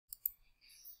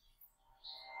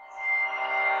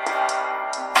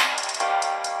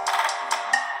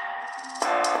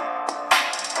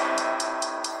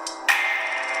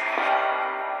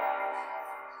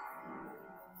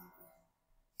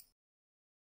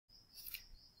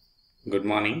Good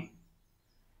morning.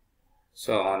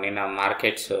 So నిన్న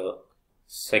markets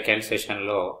second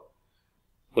సెషన్లో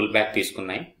pull back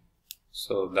తీసుకున్నాయి.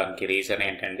 So దానికి రీజన్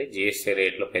ఏంటంటే జిఎస్టీ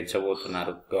రేట్లు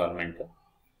పెంచబోతున్నారు గవర్నమెంట్.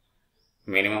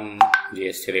 మినిమం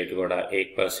జిఎస్టీ రేటు కూడా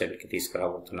 8%కి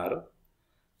తీసుకురాబోతున్నారు.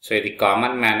 సో ఇది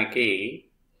కామన్ మ్యాన్కి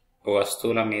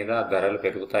వస్తువుల మీద ధరలు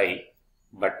పెరుగుతాయి,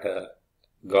 బట్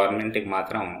గవర్నమెంట్కి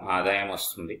మాత్రం ఆదాయం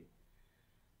వస్తుంది.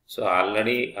 సో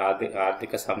ఆల్రెడీ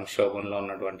ఆర్థిక సంక్షోభంలో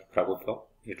ఉన్నటువంటి ప్రభుత్వం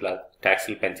ఇట్లా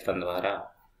ట్యాక్సులు పెంచడం ద్వారా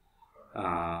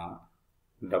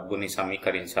డబ్బుని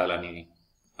సమీకరించాలని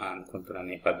అనుకుంటున్న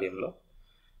నేపథ్యంలో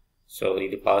సో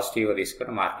ఇది పాజిటివ్గా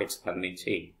తీసుకుని మార్కెట్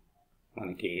స్పందించి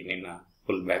మనకి నిన్న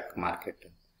పుల్ బ్యాక్ మార్కెట్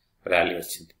ర్యాలీ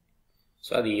వచ్చింది.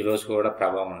 సో అది ఈరోజు కూడా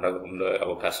ప్రభావం ఉండే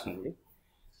అవకాశం ఉంది.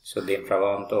 సో దీని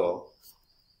ప్రభావంతో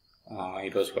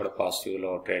ఈరోజు కూడా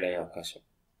పాజిటివ్లో ట్రేడ్ అయ్యే అవకాశం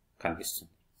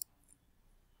కనిపిస్తుంది.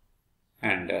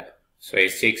 And so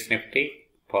SGX Nifty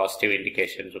positive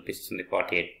indication చూపిస్తుంది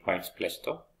 48 points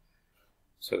ప్లస్తో.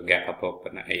 So gap up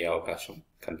open అయ్యే అవకాశం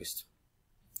కనిపిస్తుంది.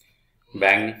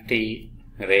 బ్యాంక్ నిఫ్టీ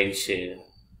రేంజ్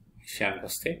విషయానికి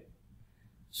వస్తే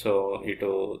సో ఇటు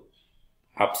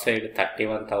అప్ సైడ్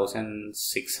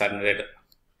 31,600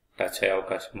 టచ్ అయ్యే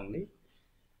అవకాశం ఉంది,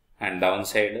 అండ్ డౌన్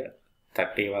సైడ్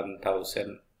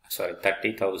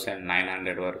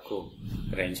 30,900 వరకు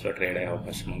రేంజ్లో ట్రేడ్ అయ్యే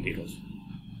అవకాశం ఉంది ఈరోజు.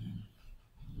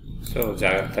 సో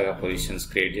జాగ్రత్తగా పొజిషన్స్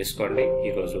క్రియేట్ చేసుకోండి.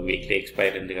 ఈరోజు వీక్లీ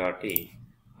ఎక్స్పైర్ ఉంది కాబట్టి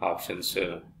ఆప్షన్స్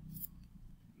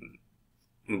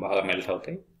బాగా మెల్ట్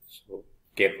అవుతాయి. సో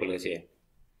కేర్ఫుల్గా చేయండి.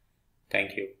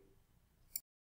 Thank you.